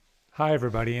Hi,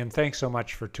 everybody, and thanks so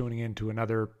much for tuning in to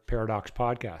another Paradox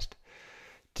podcast.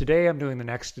 Today, I'm doing the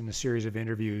next in a series of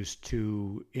interviews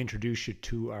to introduce you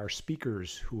to our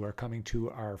speakers who are coming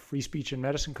to our Free Speech and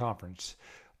Medicine Conference,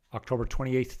 October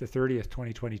 28th to 30th,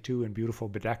 2022, in beautiful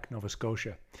Bedeque, Nova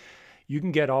Scotia. You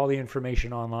can get all the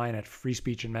information online at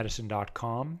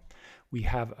freespeechandmedicine.com. We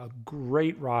have a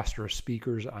great roster of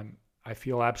speakers. I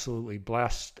feel absolutely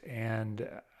blessed and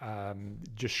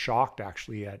just shocked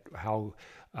actually at how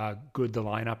good the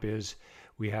lineup is.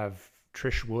 We have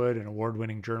Trish Wood, an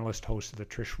award-winning journalist, host of the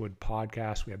Trish Wood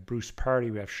podcast. We have Bruce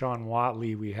Pardy. We have Sean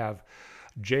Watley. We have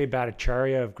Jay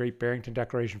Bhattacharya of Great Barrington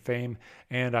Declaration fame,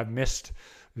 and I've missed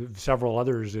several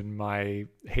others in my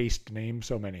haste to name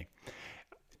so many.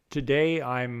 Today,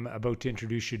 I'm about to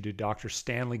introduce you to Dr.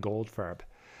 Stanley Goldfarb.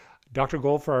 Dr.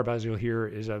 Goldfarb, as you'll hear,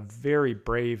 is a very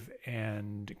brave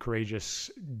and courageous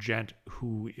gent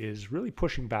who is really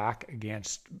pushing back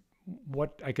against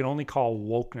what I can only call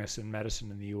wokeness in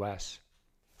medicine in the US.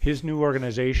 His new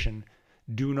organization,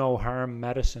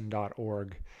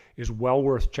 DoNoHarmMedicine.org, is well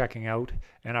worth checking out,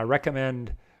 and I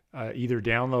recommend either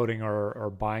downloading or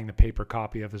buying the paper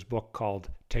copy of his book called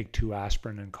Take Two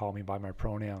Aspirin and Call Me by My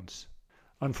Pronouns.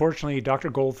 Unfortunately,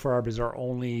 Dr. Goldfarb is our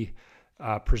only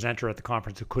presenter at the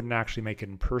conference who couldn't actually make it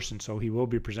in person, so he will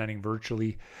be presenting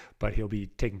virtually, but he'll be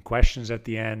taking questions at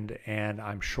the end, and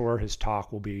I'm sure his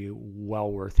talk will be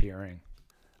well worth hearing.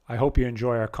 I hope you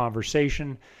enjoy our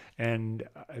conversation, and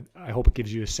I hope it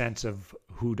gives you a sense of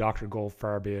who Dr.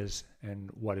 Goldfarb is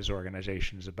and what his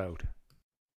organization is about.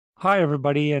 Hi,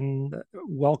 everybody, and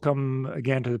welcome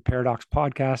again to the Paradox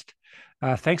podcast.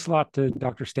 Thanks a lot to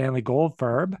Dr. Stanley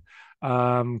Goldfarb,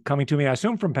 coming to me, I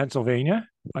assume, from Pennsylvania.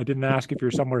 I didn't ask if you're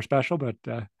somewhere special, but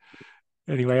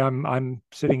anyway, I'm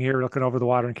sitting here looking over the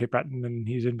water in Cape Breton, and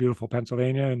he's in beautiful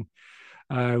Pennsylvania, and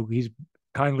he's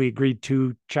kindly agreed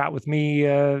to chat with me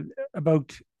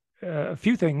about a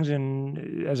few things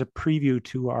and as a preview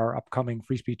to our upcoming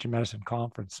Free Speech and Medicine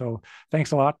conference. So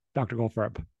thanks a lot, Dr.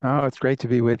 Goldfarb. Oh, it's great to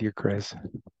be with you, Chris.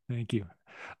 Thank you.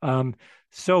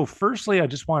 So firstly, I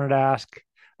just wanted to ask,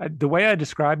 the way I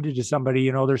described it to somebody,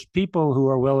 there's people who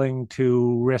are willing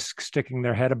to risk sticking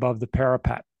their head above the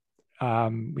parapet,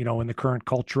 in the current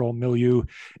cultural milieu.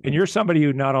 And you're somebody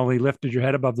who not only lifted your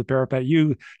head above the parapet,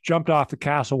 you jumped off the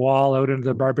castle wall out into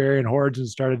the barbarian hordes and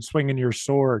started swinging your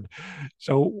sword.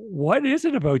 So what is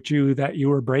it about you that you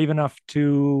were brave enough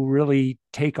to really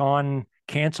take on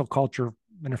cancel culture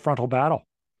in a frontal battle?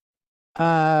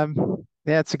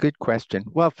 That's a good question.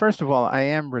 Well, first of all, I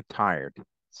am retired.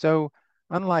 So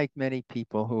unlike many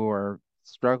people who are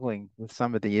struggling with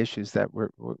some of the issues that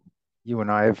you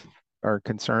and are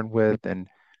concerned with, and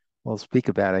we'll speak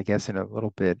about, I guess, in a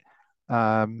little bit,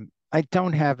 I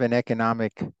don't have an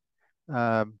economic,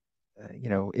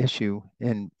 issue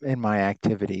in my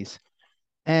activities,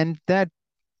 and that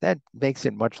makes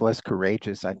it much less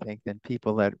courageous, I think, than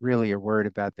people that really are worried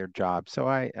about their job. So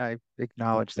I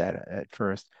acknowledge that at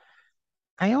first.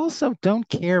 I also don't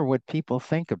care what people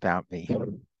think about me.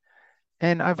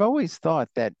 And I've always thought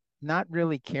that not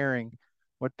really caring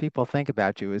what people think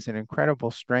about you is an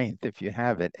incredible strength if you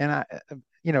have it. And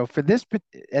for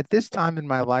at this time in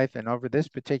my life and over this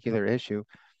particular issue,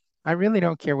 I really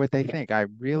don't care what they think. I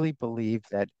really believe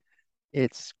that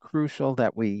it's crucial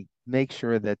that we make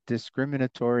sure that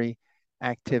discriminatory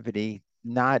activity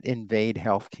not invade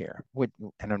healthcare,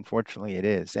 and unfortunately it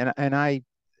is. And I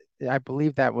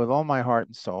believe that with all my heart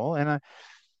and soul, and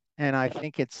I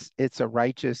think it's a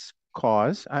righteous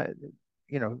cause.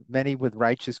 Many with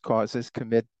righteous causes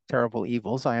commit terrible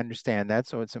evils. I understand that,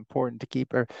 so it's important to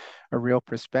keep a real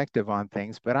perspective on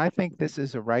things. But I think this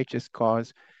is a righteous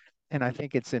cause, and I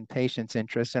think it's in patients'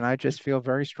 interest, and I just feel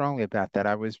very strongly about that.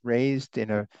 I was raised in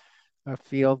a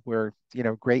field where,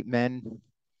 great men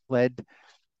led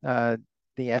the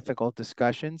ethical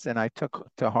discussions, and I took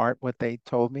to heart what they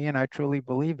told me, and I truly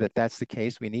believe that that's the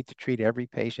case. We need to treat every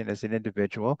patient as an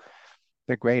individual.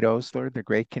 The great Osler, the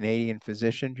great Canadian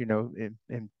physician,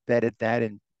 embedded that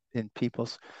in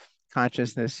people's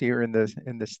consciousness here in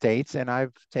the States, and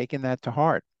I've taken that to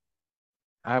heart.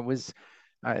 At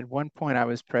one point, I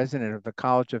was president of the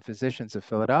College of Physicians of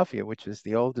Philadelphia, which is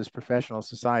the oldest professional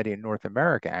society in North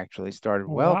America. Actually, started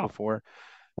well before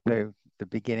the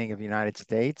beginning of the United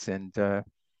States, and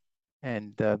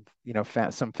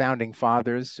some founding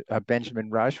fathers. Benjamin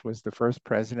Rush was the first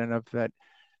president of that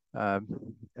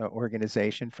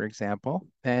organization, for example,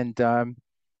 and the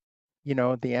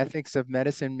ethics of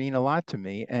medicine mean a lot to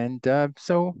me, and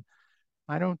so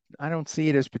I don't see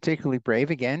it as particularly brave.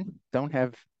 Again, don't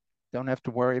have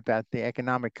to worry about the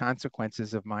economic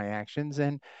consequences of my actions.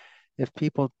 And if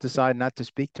people decide not to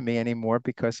speak to me anymore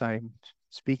because I'm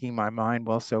speaking my mind,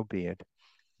 well, so be it.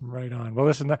 Right on. Well,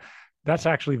 listen, that's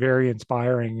actually very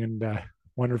inspiring and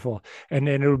wonderful. And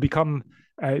it'll become,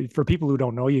 for people who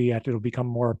don't know you yet, it'll become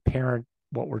more apparent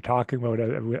what we're talking about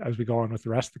as we go on with the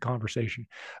rest of the conversation.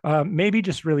 Maybe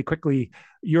just really quickly,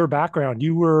 your background.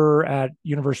 You were at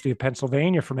University of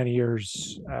Pennsylvania for many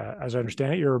years, as I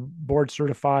understand it. You're a board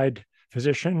certified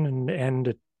physician and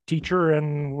a teacher,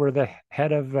 and were the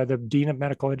head of the dean of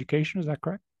medical education. Is that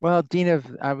correct? Well,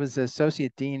 I was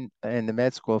associate dean in the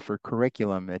med school for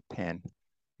curriculum at Penn.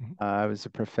 I was a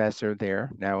professor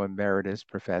there, now emeritus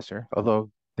professor,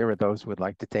 although there were those who would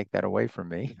like to take that away from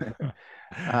me.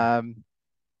 Um,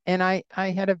 and I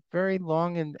had a very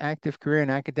long and active career in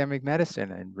academic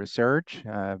medicine and research,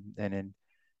 and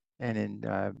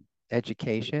in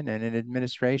education and in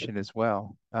administration as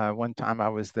well. One time I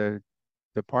was the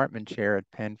department chair at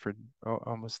Penn for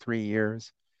almost 3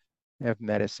 years of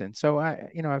medicine. So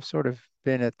I've sort of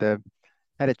been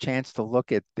had a chance to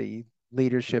look at the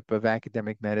leadership of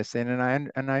academic medicine,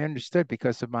 and I understood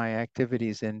because of my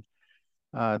activities in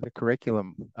the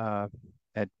curriculum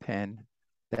at Penn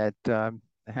that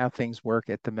how things work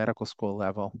at the medical school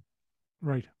level.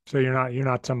 Right. So you're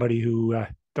not somebody who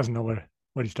doesn't know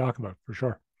what he's talking about for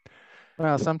sure.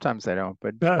 Well, sometimes I don't,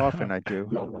 but often I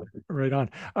do. Right on.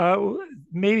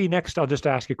 Maybe next I'll just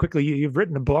ask you quickly. You've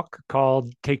written a book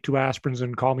called "Take Two Aspirins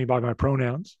and Call Me by My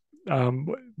Pronouns."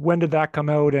 When did that come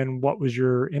out, and what was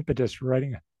your impetus for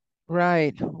writing it?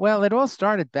 Right. Well, it all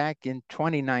started back in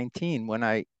 2019 when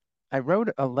I wrote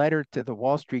a letter to the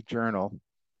Wall Street Journal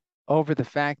over the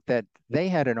fact that they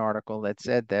had an article that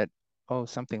said that, oh,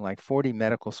 something like 40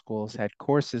 medical schools had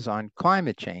courses on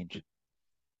climate change.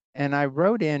 And I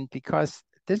wrote in because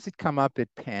this had come up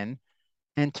at Penn.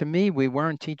 And to me, we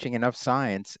weren't teaching enough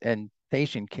science and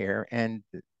patient care. And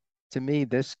to me,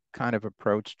 this kind of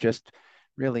approach just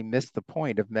really missed the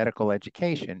point of medical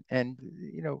education and,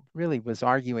 really was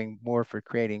arguing more for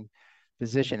creating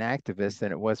physician activists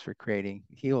than it was for creating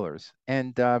healers.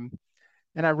 And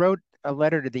I wrote a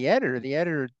letter to the editor. The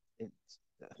editor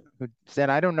who said,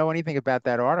 I don't know anything about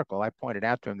that article. I pointed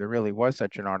out to him there really was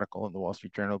such an article in the Wall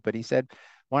Street Journal, but he said,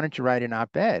 why don't you write an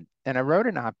op-ed? And I wrote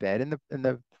an op-ed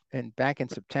in back in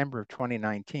September of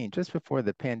 2019, just before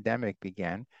the pandemic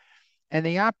began. And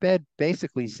the op-ed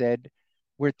basically said,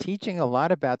 we're teaching a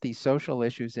lot about these social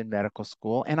issues in medical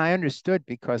school. And I understood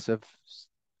because of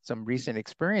some recent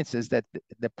experiences that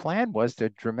the plan was to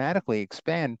dramatically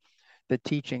expand the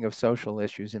teaching of social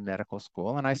issues in medical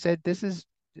school. And I said, this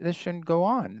shouldn't go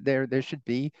on. There should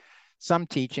be some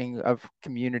teaching of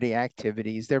community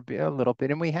activities. There'd be a little bit,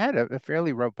 and we had a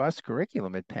fairly robust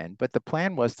curriculum at Penn, but the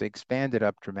plan was to expand it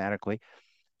up dramatically.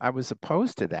 I was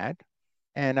opposed to that,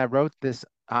 and I wrote this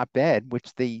op-ed,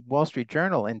 which the Wall Street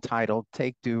Journal entitled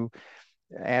 "Take Two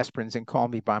Aspirins and Call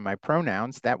Me by My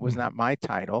Pronouns." That was not my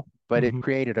title, but it Mm-hmm.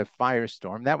 created a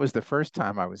firestorm. That was the first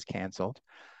time I was canceled.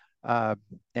 Uh,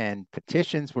 and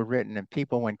petitions were written and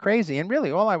people went crazy. And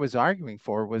really, all I was arguing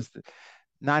for was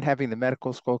not having the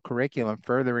medical school curriculum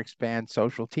further expand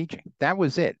social teaching. That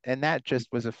was it. And that just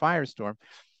was a firestorm.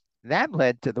 That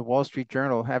led to the Wall Street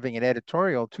Journal having an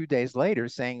editorial 2 days later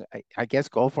saying, I guess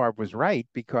Goldfarb was right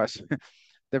because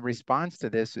the response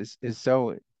to this is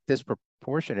so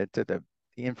disproportionate to the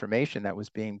information that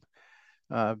was being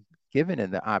uh, given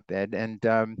in the op-ed. And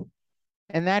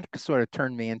that sort of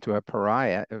turned me into a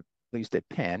pariah, at least at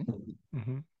Penn.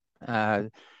 Mm-hmm. Uh,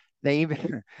 they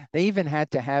even they even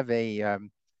had to have a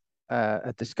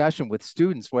discussion with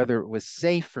students whether it was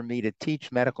safe for me to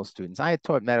teach medical students. I had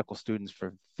taught medical students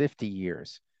for 50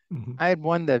 years. Mm-hmm. I had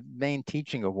won the main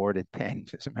teaching award at Penn,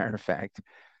 as a matter of fact.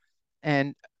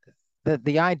 And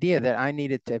the idea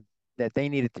that they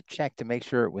needed to check to make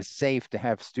sure it was safe to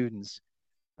have students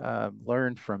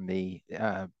learn from me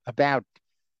about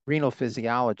renal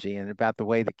physiology and about the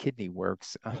way the kidney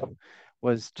works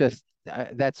was just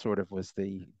that sort of was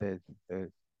the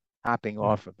topping Yeah.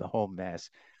 off of the whole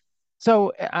mess.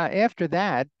 So after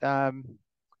that,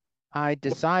 I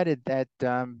decided that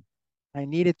I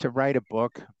needed to write a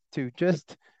book to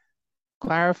just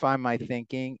clarify my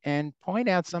thinking and point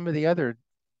out some of the other,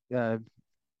 uh,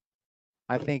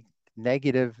 I think,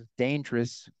 negative,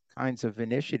 dangerous kinds of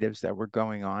initiatives that were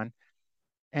going on.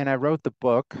 And I wrote the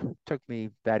book. It took me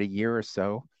about a year or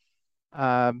so.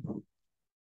 Um,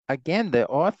 Again, the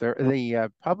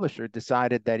publisher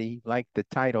decided that he liked the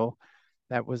title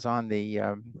that was on the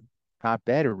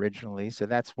op-ed originally. So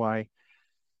that's why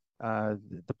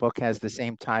the book has the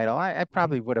same title. I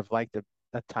probably would have liked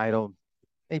a title,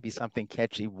 maybe something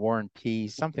catchy, War and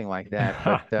Peace, something like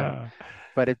that.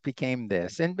 But it became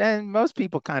this, and most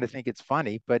people kind of think it's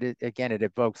funny, but again, it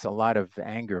evokes a lot of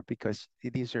anger because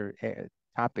these are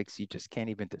topics you just can't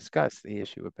even discuss, the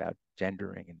issue about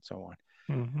gendering and so on.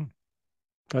 Hmm.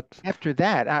 That's After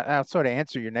that, I'll sort of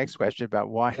answer your next question about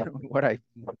why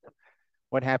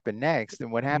what happened next.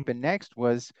 And what mm, happened next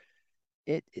was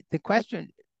the question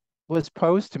was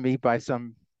posed to me by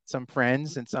some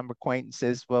friends and some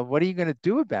acquaintances. Well, what are you going to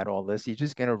do about all this? You're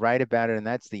just going to write about it, and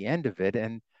that's the end of it.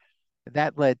 And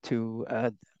that led to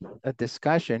a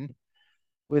discussion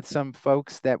with some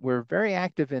folks that were very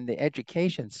active in the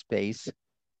education space,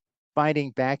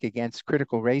 fighting back against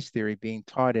critical race theory being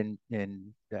taught in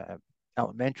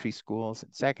elementary schools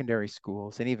and secondary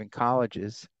schools and even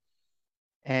colleges.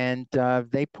 And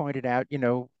they pointed out,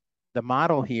 the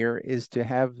model here is to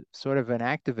have sort of an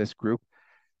activist group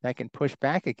that can push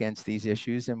back against these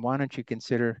issues. And why don't you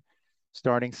consider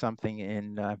starting something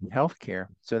in healthcare?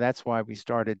 So that's why we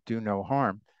started Do No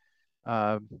Harm,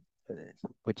 uh,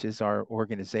 which is our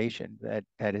organization that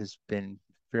has been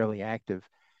fairly active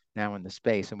now in the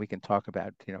space. And we can talk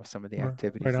about, some of the right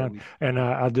activities that on. we've And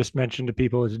I'll just mention to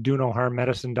people it's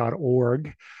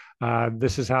donoharmmedicine.org.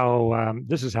 This is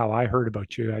how I heard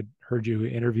about you. I heard you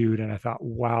interviewed, and I thought,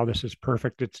 wow, this is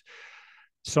perfect. It's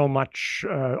so much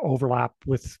overlap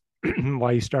with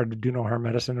why you started Do No Harm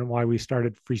Medicine and why we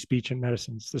started Free Speech in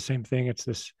Medicine. It's the same thing. It's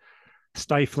this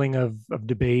stifling of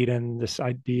debate and this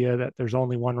idea that there's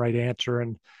only one right answer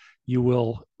and you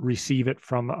will receive it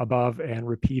from above and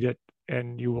repeat it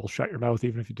and you will shut your mouth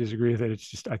even if you disagree with it. It's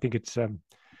just, I think it's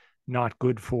not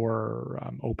good for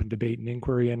open debate and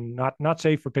inquiry, and not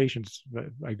safe for patients.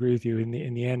 I agree with you. In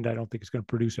the end, I don't think it's going to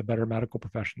produce a better medical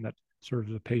profession that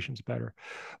serves the patients better.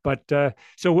 But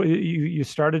so you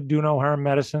started Do No Harm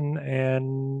Medicine,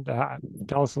 and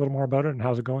tell us a little more about it and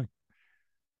how's it going?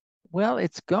 Well,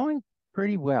 it's going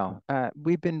pretty well.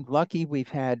 We've been lucky. We've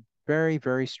had very,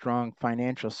 very strong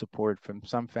financial support from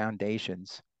some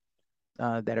foundations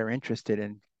that are interested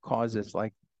in causes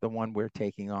like the one we're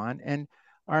taking on. And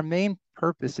our main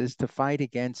purpose is to fight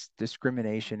against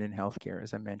discrimination in healthcare,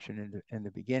 as I mentioned in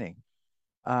the beginning.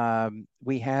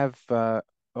 We have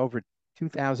over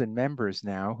 2,000 members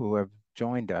now who have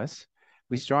joined us.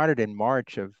 We started in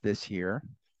March of this year,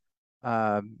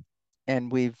 um,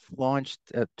 and we've launched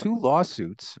two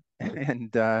lawsuits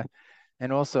and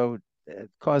also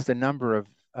caused a number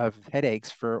of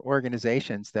headaches for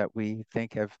organizations that we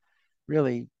think have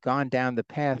really gone down the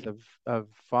path of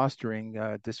fostering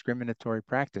discriminatory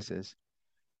practices.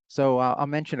 So I'll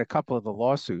mention a couple of the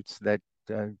lawsuits that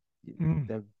uh, Mm.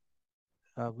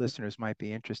 the listeners might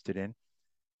be interested in.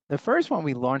 The first one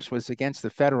we launched was against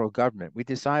the federal government. We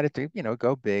decided to,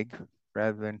 go big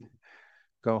rather than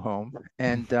go home.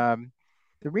 And the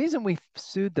reason we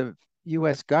sued the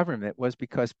US government was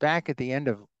because back at the end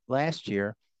of last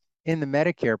year, in the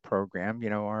Medicare program,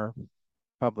 our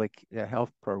public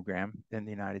health program in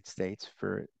the United States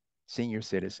for senior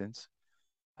citizens,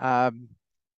 um,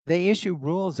 they issue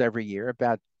rules every year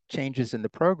about changes in the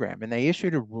program. And they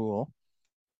issued a rule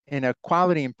in a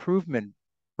quality improvement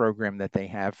program that they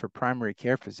have for primary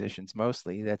care physicians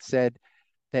mostly that said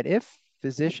that if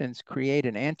physicians create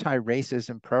an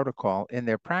anti-racism protocol in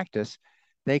their practice,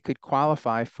 they could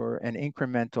qualify for an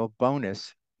incremental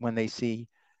bonus when they see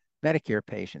Medicare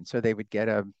patients. So they would get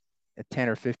a 10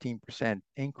 or 15%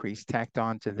 increase tacked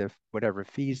on to the whatever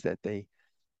fees that they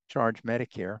charge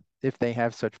Medicare if they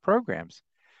have such programs.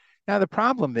 Now, the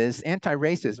problem is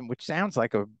anti-racism, which sounds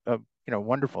like a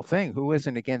wonderful thing. Who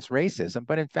isn't against racism?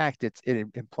 But in fact, it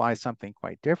implies something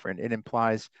quite different. It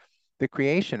implies the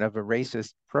creation of a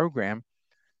racist program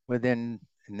within,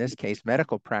 in this case,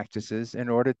 medical practices in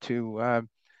order to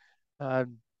uh,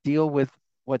 deal with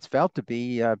what's felt to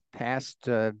be past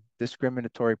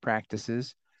discriminatory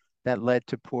practices that led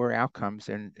to poor outcomes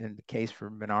in the case for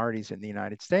minorities in the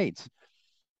United States.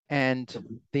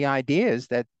 And the idea is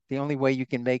that the only way you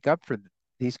can make up for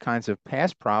these kinds of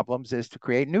past problems is to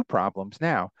create new problems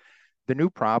now. The new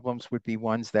problems would be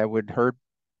ones that would hurt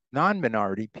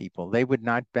non-minority people. They would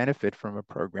not benefit from a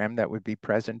program that would be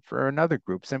present for another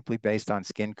group simply based on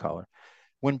skin color.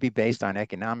 Wouldn't be based on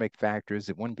economic factors.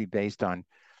 It wouldn't be based on,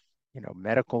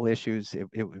 medical issues. It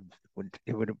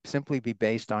would simply be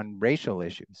based on racial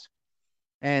issues.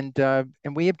 And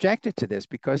we objected to this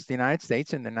because the United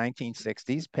States in the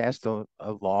 1960s passed a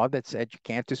law that said you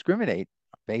can't discriminate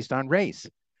based on race.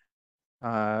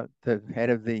 The head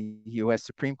of the US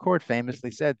Supreme Court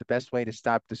famously said the best way to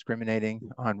stop discriminating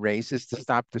on race is to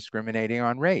stop discriminating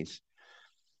on race.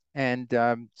 And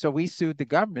so we sued the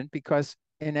government because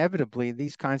inevitably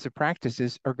these kinds of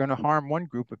practices are going to harm one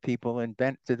group of people and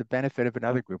to the benefit of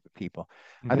another group of people.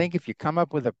 I Mhm. think if you come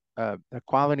up with a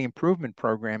quality improvement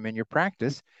program in your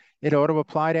practice, it ought to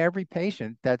apply to every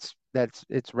patient that's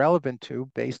it's relevant to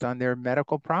based on their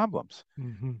medical problems,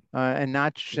 Hmm. and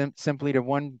not simply to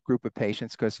one group of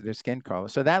patients because of their skin color.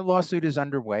 So that lawsuit is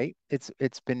underway. It's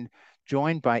been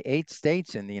joined by 8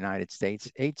 states in the United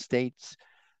States. 8 states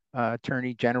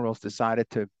attorney generals decided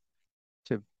to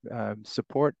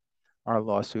support our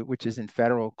lawsuit, which is in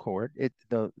federal court.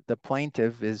 The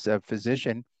plaintiff is a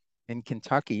physician in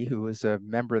Kentucky who is a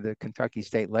member of the Kentucky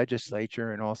State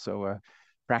Legislature and also a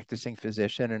practicing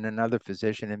physician, and another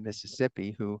physician in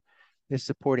Mississippi who is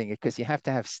supporting it, because you have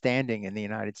to have standing in the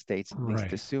United States, at least to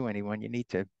Right. sue anyone. You need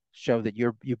to show that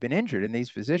you've been injured. And these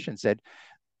physicians said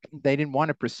they didn't want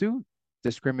to pursue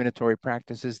discriminatory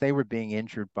practices. They were being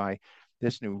injured by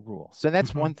this new rule. So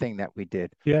that's Hmm. one thing that we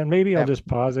did. Yeah, and maybe I'll That just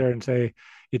pause there and say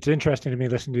it's interesting to me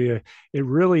listening to you. It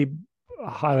really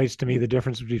highlights to me the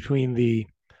difference between the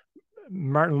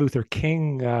Martin Luther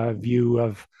King view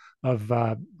of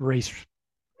race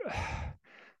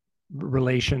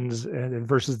relations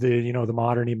versus the the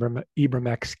modern Ibram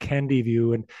X Kendi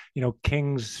view. And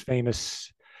King's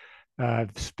famous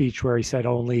speech where he said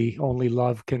only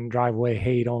love can drive away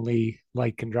hate, only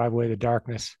light can drive away the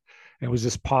darkness. And it was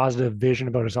this positive vision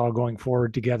about us all going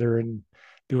forward together and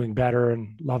doing better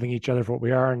and loving each other for what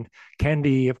we are. And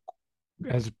Kendi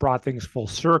has brought things full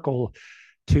circle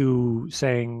to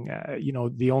saying,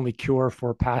 the only cure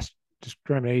for past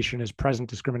discrimination is present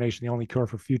discrimination. The only cure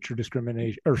for future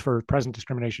discrimination, or for present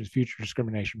discrimination, is future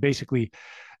discrimination. Basically,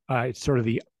 it's sort of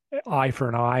the eye for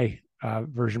an eye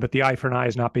version, but the eye for an eye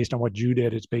is not based on what you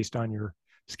did; it's based on your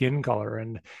skin color.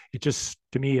 And it just,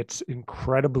 to me, it's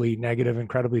incredibly negative,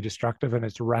 incredibly destructive, and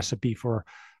it's a recipe for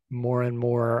more and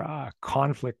more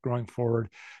conflict going forward.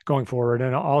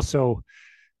 And also,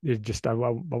 it just I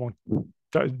won't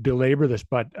belabor this,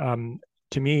 but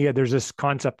to me, there's this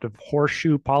concept of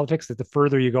horseshoe politics, that the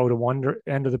further you go to one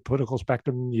end of the political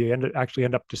spectrum, you actually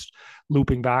end up just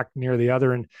looping back near the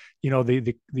other. And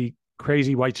the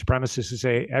crazy white supremacists who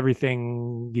say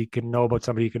everything you can know about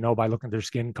somebody you can know by looking at their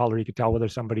skin color. You can tell whether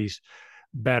somebody's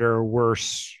better or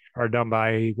worse, are done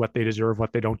by what they deserve,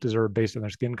 what they don't deserve based on their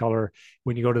skin color.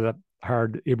 When you go to the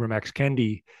hard Ibram X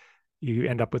Kendi, you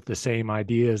end up with the same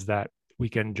ideas, that we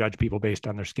can judge people based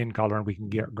on their skin color, and we can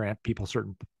grant people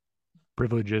certain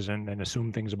privileges and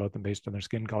assume things about them based on their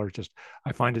skin color. It's just,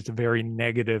 I find it's a very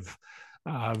negative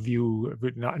view.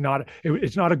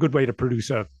 It's not a good way to produce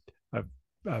a,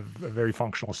 a very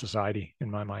functional society,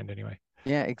 in my mind, anyway.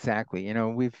 Yeah, exactly.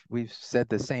 We've said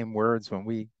the same words when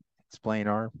we explain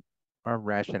our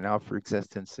rationale for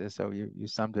existence. So you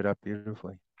summed it up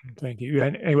beautifully. Thank you.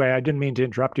 And anyway, I didn't mean to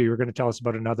interrupt you. You were going to tell us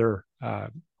about another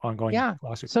ongoing Yeah.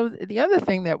 lawsuit. So the other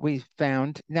thing that we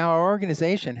found, now our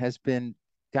organization has been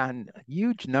gotten a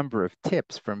huge number of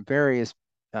tips from various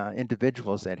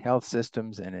individuals at health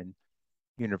systems and in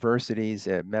universities,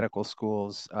 medical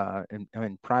schools,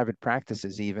 and private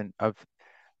practices even, of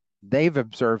they've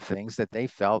observed things that they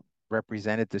felt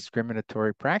represented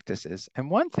discriminatory practices. And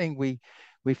one thing we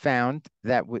found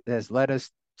that has led us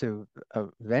to a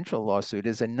eventual lawsuit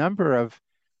is a number of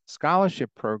scholarship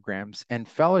programs and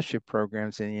fellowship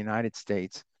programs in the United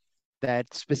States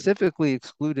that specifically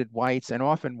excluded whites, and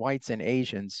often whites and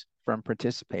Asians, from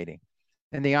participating.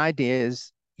 And the idea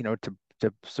is,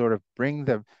 to sort of bring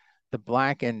the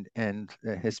Black and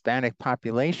the Hispanic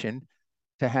population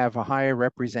to have a higher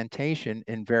representation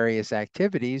in various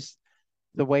activities.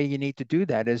 The way you need to do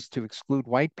that is to exclude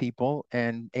white people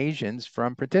and Asians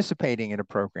from participating in a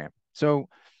program. So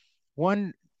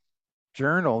one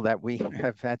journal that we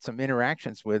have had some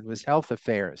interactions with was Health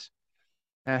Affairs.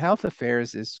 Now, Health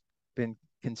Affairs has been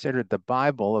considered the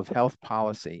Bible of health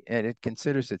policy, and it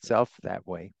considers itself that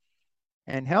way.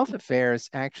 And Health Affairs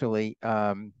actually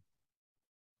uh,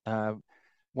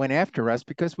 went after us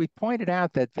because we pointed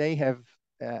out that they have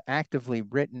actively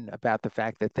written about the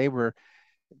fact that they were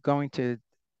going to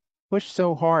push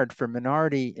so hard for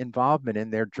minority involvement in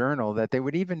their journal that they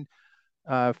would even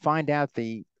find out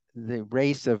the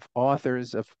race of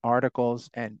authors of articles,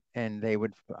 and they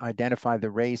would identify the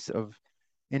race of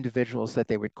individuals that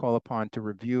they would call upon to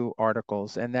review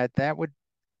articles, and that would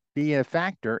be a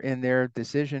factor in their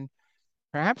decision,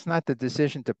 perhaps not the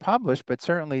decision to publish, but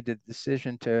certainly the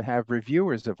decision to have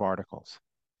reviewers of articles.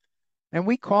 And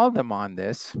we called them on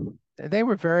this. They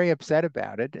were very upset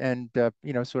about it, and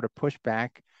sort of pushed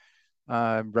back,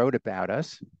 wrote about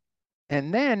us.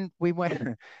 And then we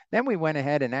went then we went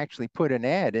ahead and actually put an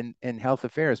ad in Health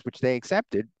Affairs, which they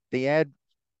accepted. The ad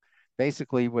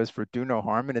basically was for do no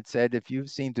harm, and it said, if you've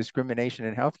seen discrimination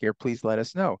in healthcare, please let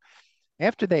us know.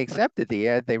 After they accepted the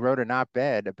ad, they wrote an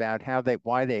op-ed about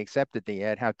why they accepted the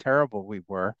ad, how terrible we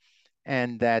were,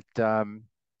 and that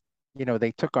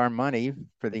they took our money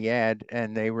for the ad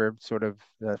and they were sort of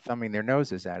thumbing their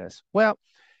noses at us. Well,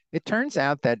 it turns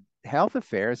out that health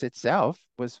affairs itself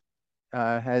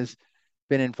has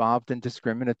been involved in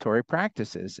discriminatory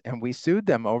practices, and we sued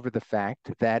them over the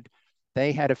fact that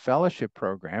they had a fellowship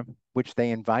program which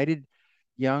they invited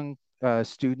young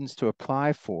students to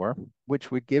apply for,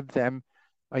 which would give them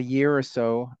a year or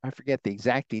so. I forget the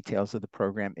exact details of the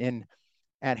program in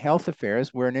at health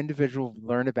affairs, where an individual would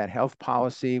learn about health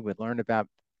policy, would learn about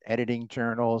editing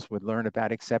journals, would learn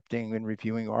about accepting and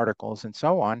reviewing articles, and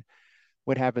so on,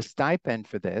 would have a stipend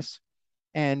for this,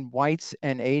 and whites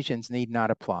and Asians need not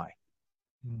apply.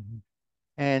 Mhm.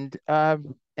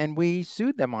 And we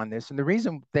sued them on this. And the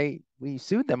reason we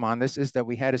sued them on this is that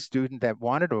we had a student that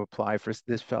wanted to apply for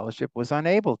this fellowship, was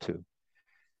unable to.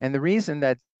 And the reason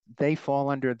that they fall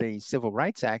under the Civil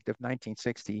Rights Act of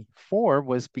 1964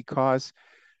 was because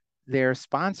their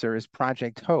sponsor is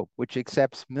Project Hope, which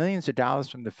accepts millions of dollars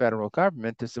from the federal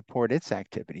government to support its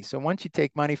activity. So once you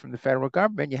take money from the federal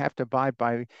government, you have to abide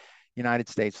by United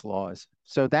States laws.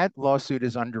 So that lawsuit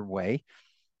is underway,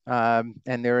 and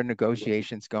there are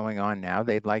negotiations going on now.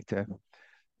 They'd like to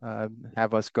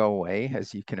have us go away,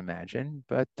 as you can imagine,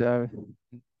 but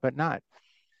not.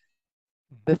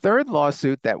 The third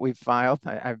lawsuit that we filed,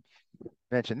 I've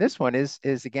mentioned this one, is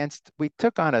against. We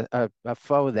took on a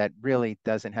foe that really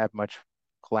doesn't have much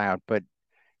clout, but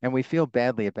and we feel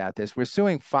badly about this. We're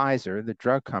suing Pfizer, the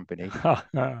drug company,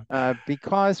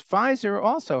 because Pfizer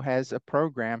also has a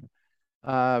program,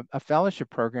 a fellowship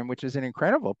program, which is an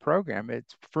incredible program.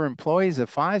 It's for employees of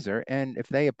Pfizer, and if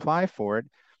they apply for it,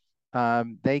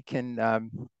 um, they can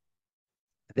um,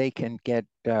 they can get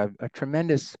a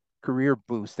tremendous career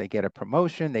boost. They get a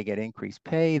promotion, they get increased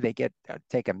pay, they get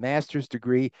take a master's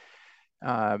degree.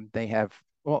 They have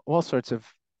all sorts of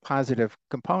positive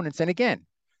components. And again,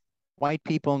 white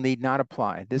people need not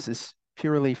apply. This is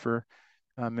purely for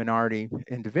minority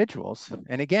individuals.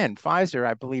 And again, Pfizer,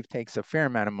 I believe, takes a fair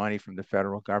amount of money from the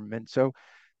federal government. So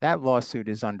that lawsuit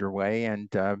is underway, and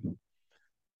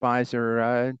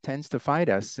Pfizer tends to fight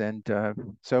us. And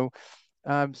so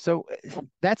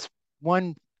that's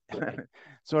one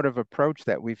sort of approach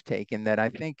that we've taken that I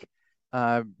think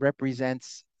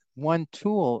represents one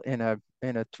tool in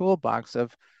a toolbox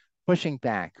of pushing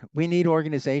back. We need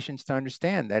organizations to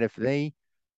understand that if they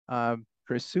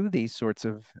pursue these sorts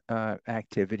of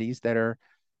activities that are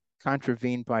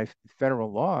contravened by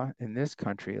federal law in this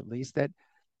country, at least, that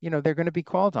they're going to be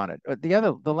called on it.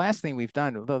 The last thing we've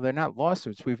done, although they're not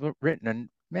lawsuits, we've written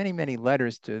many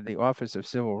letters to the Office of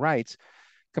Civil Rights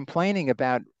complaining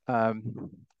about um,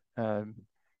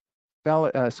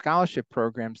 scholarship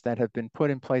programs that have been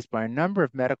put in place by a number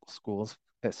of medical schools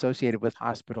associated with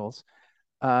hospitals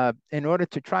in order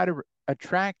to try to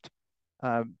attract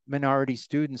minority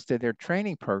students to their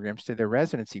training programs, to their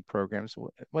residency programs.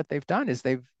 What they've done is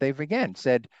they've again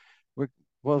said,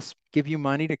 we'll give you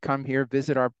money to come here,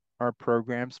 visit our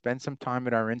program, spend some time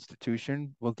at our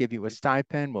institution. We'll give you a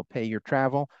stipend. We'll pay your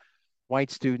travel.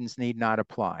 White students need not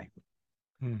apply.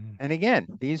 Mhm. And again,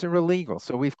 these are illegal.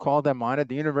 So we've called them on it.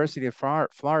 The University of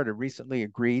Florida recently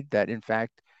agreed that, in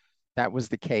fact, that was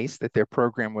the case, that their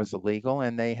program was illegal,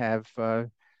 and they have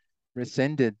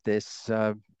rescinded this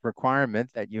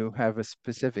requirement that you have a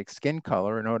specific skin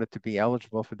color in order to be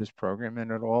eligible for this program, and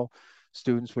that all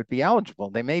students would be eligible.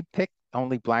 They may pick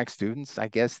only Black students. I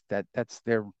guess that's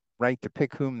their right to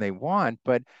pick whom they want,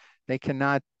 but they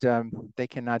cannot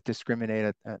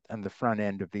discriminate on the front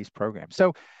end of these programs.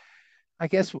 So I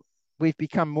guess we've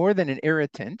become more than an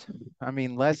irritant. I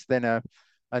mean, less than a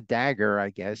dagger, I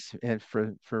guess,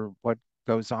 for what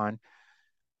goes on.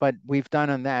 But we've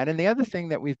done on that. And the other thing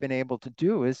that we've been able to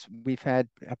do is we've had,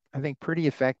 I think, pretty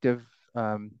effective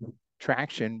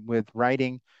traction with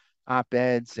writing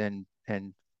op-eds and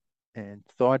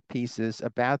thought pieces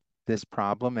about this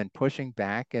problem and pushing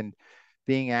back and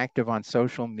being active on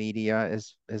social media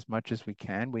as much as we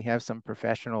can. We have some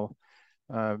professional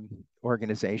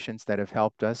organizations that have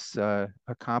helped us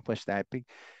accomplish that.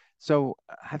 So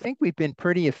I think we've been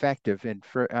pretty effective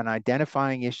on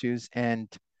identifying issues and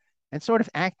sort of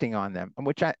acting on them,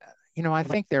 which I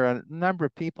think there are a number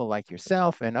of people like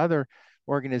yourself and other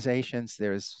organizations.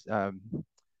 There's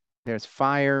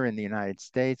FIRE in the United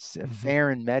States, Mhm.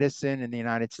 FAIR in Medicine in the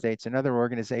United States, another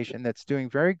organization that's doing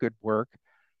very good work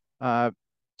uh,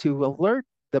 to alert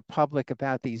the public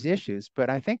about these issues. But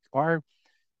I think our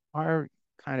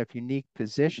kind of unique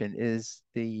position is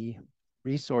the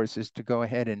resources to go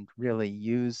ahead and really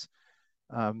use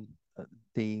um,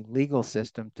 the legal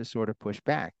system to sort of push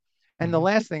back. And the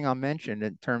last thing I'll mention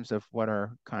in terms of what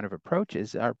our kind of approach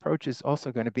is, our approach is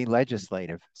also going to be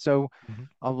legislative. So Mm-hmm.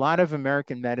 a lot of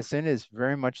American medicine is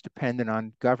very much dependent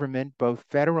on government, both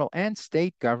federal and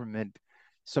state government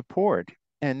support.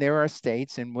 And there are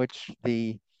states in which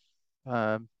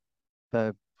uh,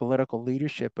 the political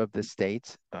leadership of the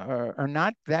states are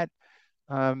not that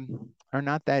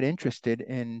interested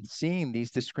in seeing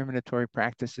these discriminatory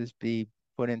practices be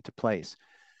put into place.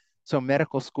 So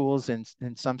medical schools in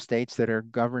some states that are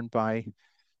governed by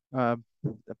uh,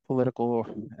 the political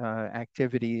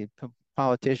activity,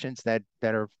 politicians that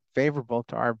are favorable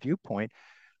to our viewpoint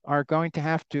are going to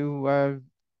have to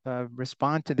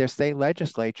respond to their state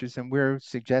legislatures. And we're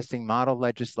suggesting model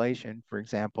legislation, for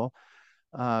example,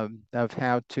 of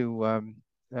how to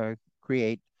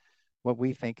create what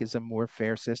we think is a more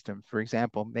fair system. For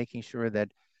example, making sure that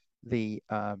the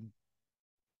um,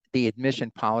 the admission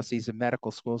policies of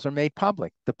medical schools are made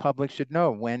public. The public should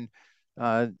know when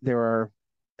there are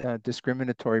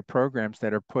discriminatory programs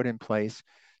that are put in place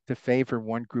to favor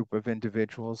one group of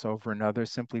individuals over another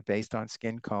simply based on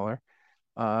skin color.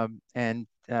 And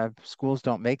schools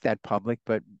don't make that public,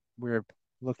 but we're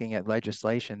looking at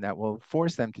legislation that will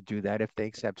force them to do that if they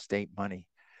accept state money.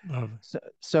 Lovely.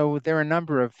 So there are a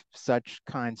number of such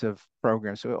kinds of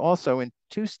programs. So also in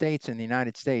 2 states in the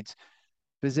United States,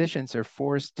 physicians are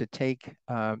forced to take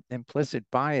implicit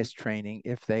bias training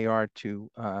if they are to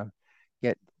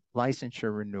get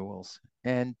licensure renewals.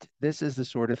 And this is the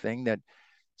sort of thing that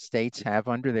states have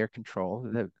under their control.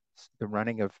 The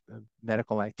running of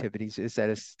medical activities is at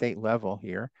a state level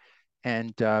here.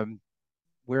 And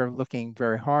we're looking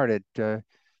very hard at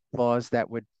laws that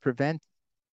would prevent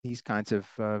these kinds of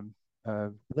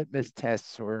litmus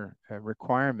tests or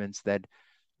requirements that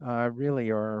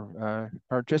really are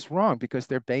just wrong because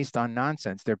they're based on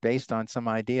nonsense. They're based on some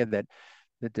idea that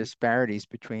the disparities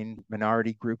between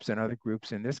minority groups and other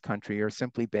groups in this country are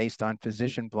simply based on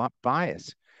physician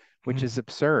bias, which is Mm-hmm.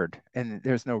 absurd. And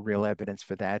there's no real evidence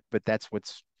for that, but that's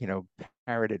what's,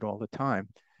 parroted all the time.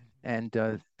 And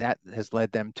that has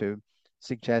led them to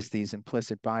suggest these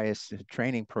implicit bias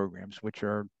training programs, which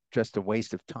are just a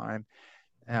waste of time.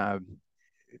 Um,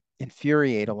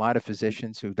 Infuriate a lot of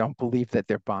physicians who don't believe that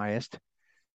they're biased.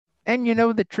 And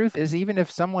the truth is, even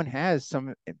if someone has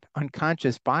some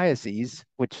unconscious biases,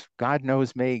 which God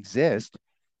knows may exist,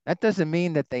 that doesn't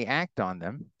mean that they act on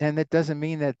them. And that doesn't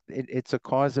mean that it's a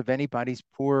cause of anybody's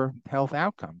poor health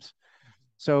outcomes.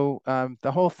 So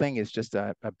the whole thing is just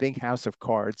a big house of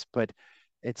cards, but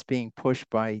it's being pushed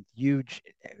by huge,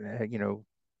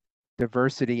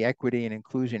 diversity, equity, and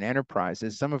inclusion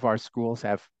enterprises. Some of our schools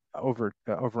have over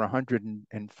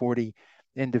 140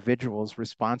 individuals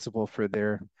responsible for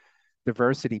their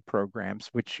diversity programs,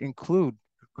 which include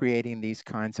creating these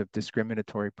kinds of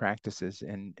discriminatory practices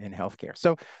in healthcare.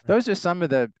 So Right. those are some of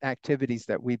the activities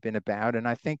that we've been about, and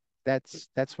I think that's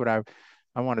what I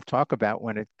want to talk about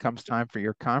when it comes time for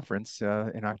your conference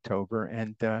in October.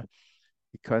 And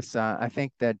because I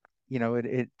think that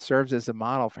it serves as a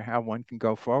model for how one can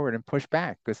go forward and push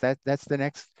back, because that's the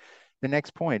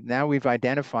next point. Now we've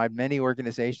identified, many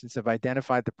organizations have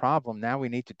identified the problem. Now we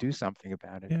need to do something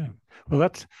about it. Yeah. Well,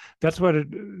 that's what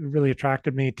really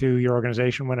attracted me to your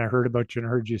organization when I heard about you and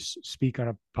heard you speak on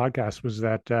a podcast was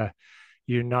that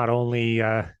you not only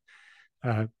uh,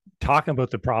 talking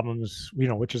about the problems,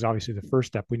 which is obviously the first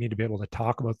step. We need to be able to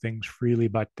talk about things freely,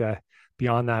 but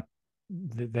beyond that,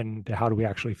 then how do we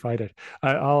actually fight it?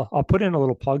 I'll put in a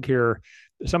little plug here.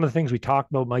 Some of the things we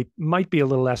talked about might be a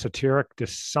little esoteric to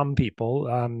some people,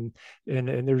 and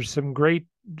there's some great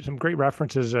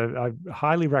references. I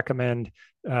highly recommend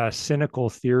Cynical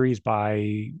Theories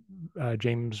by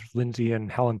James Lindsay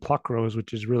and Helen Pluckrose,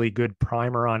 which is really good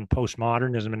primer on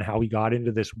postmodernism and how we got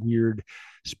into this weird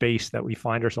space that we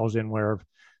find ourselves in where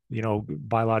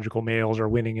biological males are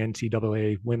winning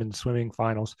NCAA women's swimming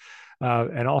finals.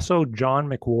 And also John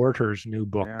McWhorter's new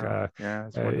book. Yeah,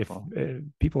 it's If wonderful.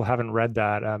 people haven't read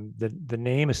that, the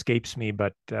name escapes me,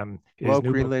 but his Woke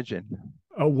new book, religion.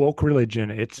 A Woke Religion,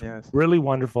 it's Yes. really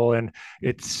wonderful, and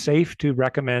it's safe to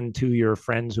recommend to your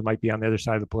friends who might be on the other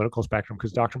side of the political spectrum,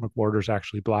 because Dr. McWhorter's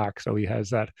actually Black, so he has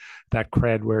that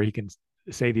cred where he can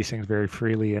say these things very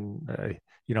freely and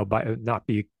by not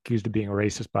be accused of being a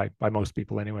racist by most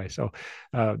people anyway. So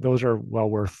those are well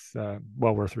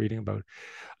worth reading about.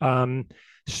 Um,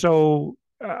 so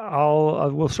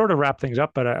we'll sort of wrap things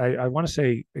up, but I want to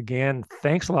say again,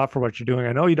 thanks a lot for what you're doing.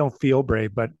 I know you don't feel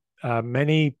brave, but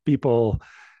many people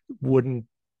wouldn't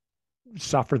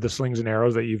suffer the slings and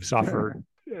arrows that you've suffered,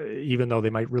 even though they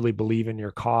might really believe in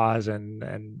your cause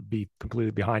and be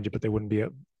completely behind you, but they wouldn't be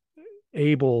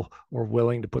able or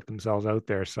willing to put themselves out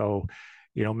there. So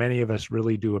many of us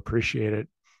really do appreciate it.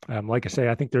 Like I say,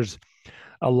 I think there's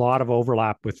a lot of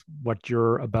overlap with what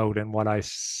you're about and what I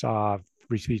saw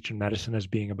free speech and medicine as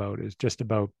being about, is just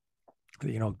about,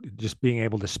 just being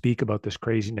able to speak about this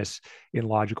craziness in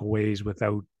logical ways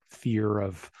without fear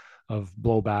of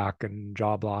blowback and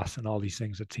job loss and all these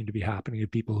things that seem to be happening to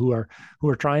people who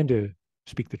are trying to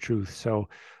speak the truth. So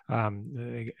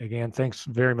again, thanks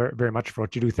very much for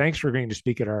what you do. Thanks for agreeing to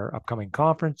speak at our upcoming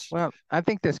conference. Well, I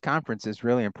think this conference is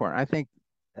really important. I think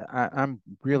I'm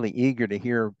really eager to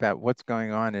hear about what's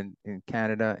going on in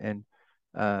Canada and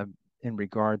uh, in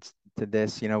regards to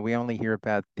this. We only hear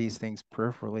about these things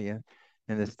peripherally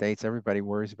in the States. Everybody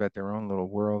worries about their own little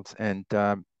worlds. And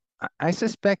I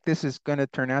suspect this is going to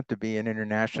turn out to be an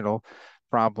international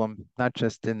problem, not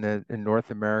just in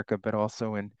North America, but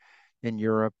also in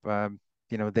Europe.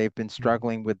 They've been Mhm.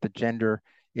 struggling with the gender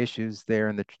issues there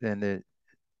and the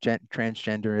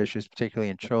transgender issues, particularly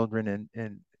in children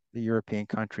in the European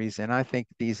countries. And I think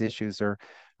these issues are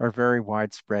very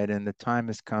widespread, and the time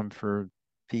has come for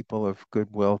people of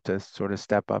goodwill to sort of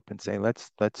step up and say,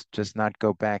 let's just not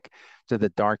go back to the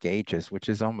dark ages, which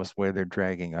is almost where they're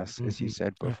dragging us, as you Mhm.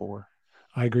 said before.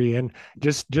 I agree. And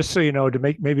just so you know, to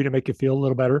make you feel a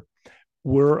little better,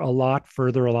 we're a lot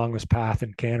further along this path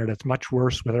in Canada. It's much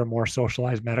worse with our more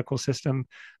socialized medical system.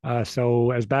 So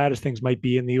as bad as things might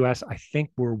be in the U.S., I think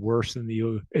we're worse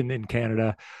in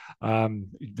Canada.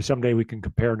 Someday we can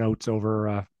compare notes over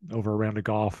a round of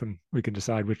golf, and we can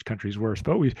decide which country's worse.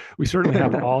 But we certainly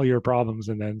have all your problems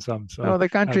and then some. No, So the uh,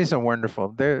 countries are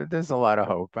wonderful. There's a lot of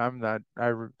hope. I'm not,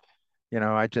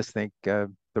 I just think the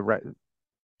right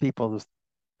people,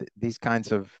 these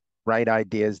kinds of right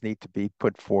ideas need to be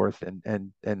put forth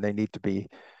and they need to be,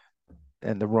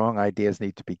 and the wrong ideas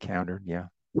need to be countered. Yeah.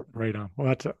 right on. Well,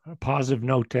 that's a positive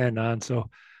note to end on. So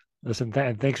listen,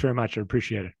 thanks very much. I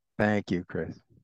appreciate it. Thank you, Chris.